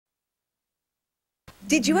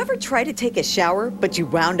Did you ever try to take a shower, but you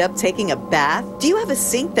wound up taking a bath? Do you have a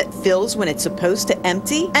sink that fills when it's supposed to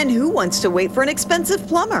empty? And who wants to wait for an expensive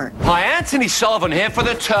plumber? Hi, Anthony Sullivan here for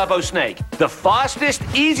the Turbo Snake. The fastest,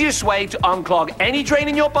 easiest way to unclog any drain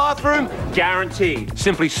in your bathroom, guaranteed.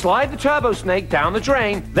 Simply slide the Turbo Snake down the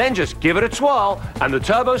drain, then just give it a twirl, and the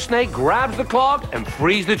Turbo Snake grabs the clog and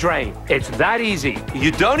frees the drain. It's that easy.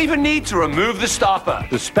 You don't even need to remove the stopper.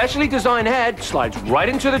 The specially designed head slides right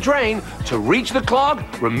into the drain to reach the clog,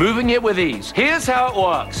 removing it with ease. Here's how it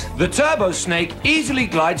works. The Turbo Snake easily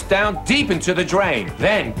glides down deep into the drain.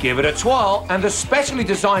 Then give it a twirl and the specially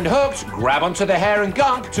designed hooks grab onto the hair and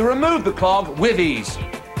gunk to remove the clog with ease.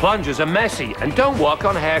 Plungers are messy and don't work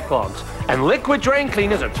on hair clogs. And liquid drain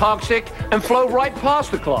cleaners are toxic and flow right past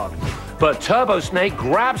the clog. But Turbo Snake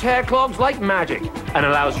grabs hair clogs like magic and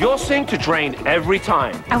allows your sink to drain every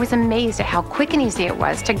time. I was amazed at how quick and easy it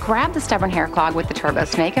was to grab the stubborn hair clog with the Turbo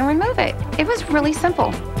Snake and remove it. It was really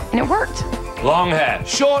simple, and it worked. Long hair,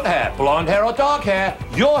 short hair, blonde hair or dark hair,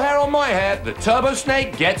 your hair or my hair, the Turbo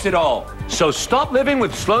Snake gets it all. So stop living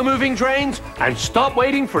with slow-moving drains and stop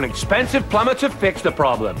waiting for an expensive plumber to fix the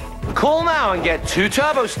problem. Call now and get 2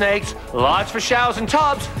 Turbo Snakes, large for showers and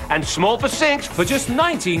tubs, and small for sinks for just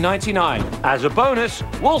 $19.99. As a bonus,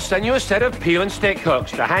 we'll send you a set of peel and stick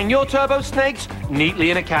hooks to hang your Turbo Snakes neatly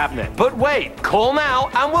in a cabinet. But wait, call now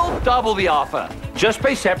and we'll double the offer. Just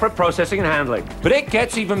pay separate processing and handling. But it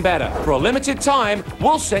gets even better. For a limited time,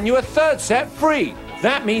 we'll send you a 3rd set free.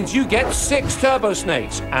 That means you get 6 Turbo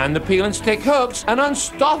Snakes and the peel and stick hooks, an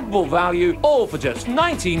unstoppable value, all for just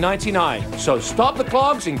 $19.99. So stop the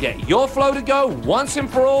clogs and get your flow to go once and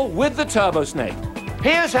for all with the Turbo Snake.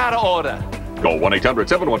 Here's how to order. Call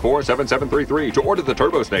 1-800-714-7733 to order the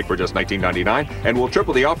Turbo Snake for just $19.99, and we'll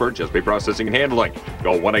triple the offer, just pay processing and handling.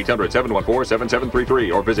 Call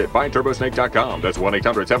 1-800-714-7733 or visit buyturbosnake.com. That's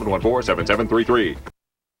 1-800-714-7733.